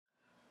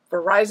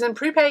Verizon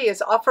Prepaid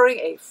is offering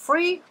a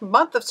free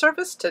month of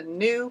service to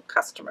new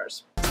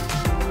customers.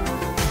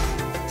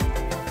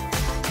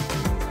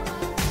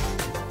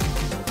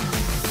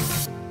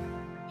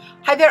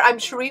 Hi there, I'm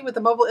Cherie with the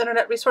Mobile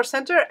Internet Resource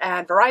Center,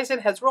 and Verizon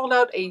has rolled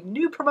out a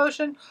new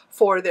promotion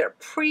for their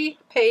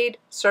prepaid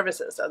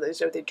services. So these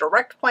are the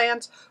direct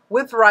plans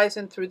with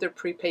Verizon through their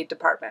prepaid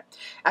department.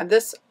 And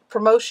this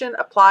promotion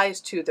applies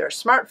to their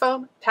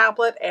smartphone,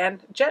 tablet,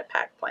 and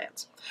jetpack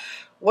plans.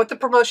 What the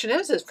promotion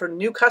is for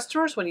new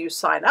customers. When you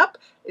sign up,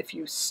 if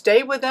you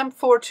stay with them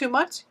for 2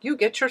 months, you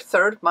get your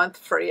third month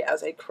free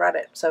as a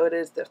credit. So it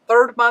is the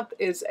third month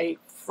is a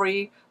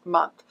free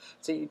month.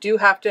 So you do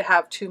have to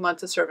have 2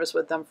 months of service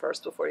with them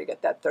first before you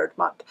get that third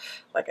month.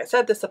 Like I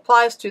said, this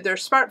applies to their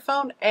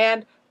smartphone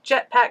and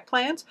jetpack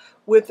plans.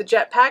 With the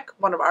jetpack,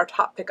 one of our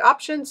top pick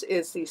options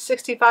is the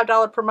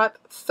 $65 per month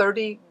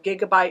 30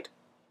 gigabyte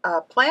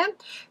plan.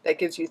 That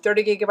gives you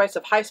 30 gigabytes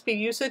of high-speed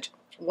usage.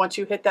 Once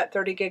you hit that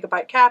 30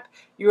 gigabyte cap,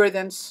 you are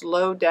then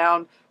slowed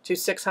down to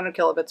 600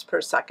 kilobits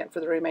per second for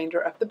the remainder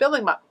of the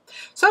billing month.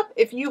 So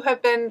if you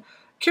have been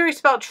curious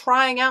about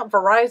trying out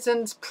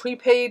Verizon's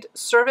prepaid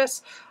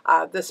service,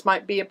 this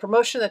might be a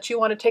promotion that you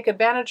want to take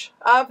advantage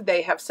of.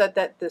 They have said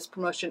that this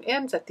promotion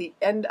ends at the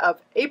end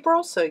of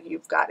April, so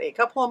you've got a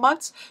couple of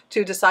months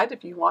to decide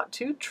if you want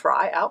to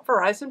try out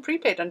Verizon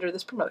Prepaid under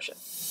this promotion.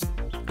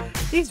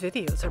 These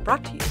videos are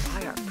brought to you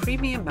by our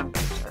premium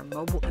members, our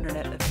mobile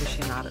internet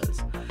aficionados.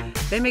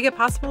 They make it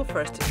possible for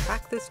us to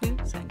track this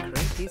news and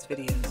create these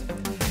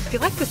videos. If you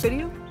like this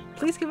video,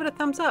 please give it a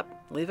thumbs up,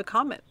 leave a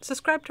comment,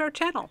 subscribe to our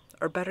channel,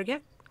 or better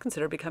yet,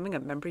 consider becoming a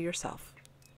member yourself.